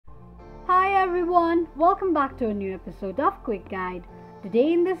everyone, welcome back to a new episode of Quick Guide.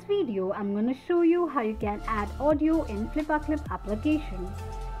 Today in this video, I'm going to show you how you can add audio in Flipaclip application.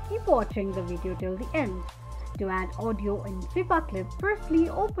 Keep watching the video till the end. To add audio in Flipaclip, firstly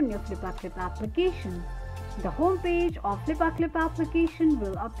open your Flipaclip application. The home page of Flipaclip application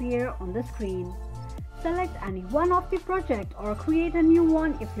will appear on the screen. Select any one of the project or create a new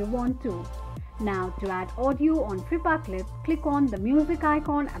one if you want to. Now to add audio on Flipaclip, click on the music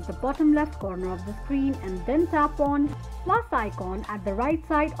icon at the bottom left corner of the screen and then tap on plus icon at the right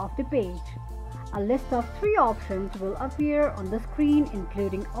side of the page. A list of 3 options will appear on the screen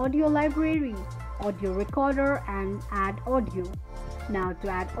including audio library, audio recorder and add audio. Now to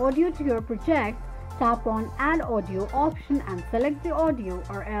add audio to your project, tap on add audio option and select the audio,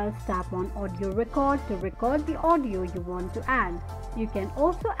 or else tap on audio record to record the audio you want to add. You can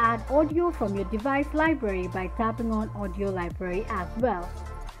also add audio from your device library by tapping on audio library as well.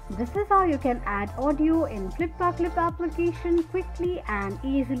 This is how you can add audio in Flipaclip application quickly and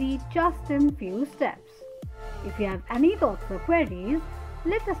easily just in few steps. If you have any thoughts or queries,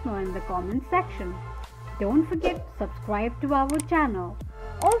 let us know in the comment section. Don't forget to subscribe to our channel.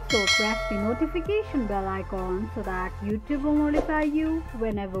 Also press the notification bell icon so that YouTube will notify you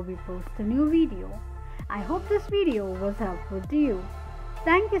whenever we post a new video. I hope this video was helpful to you.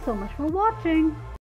 Thank you so much for watching.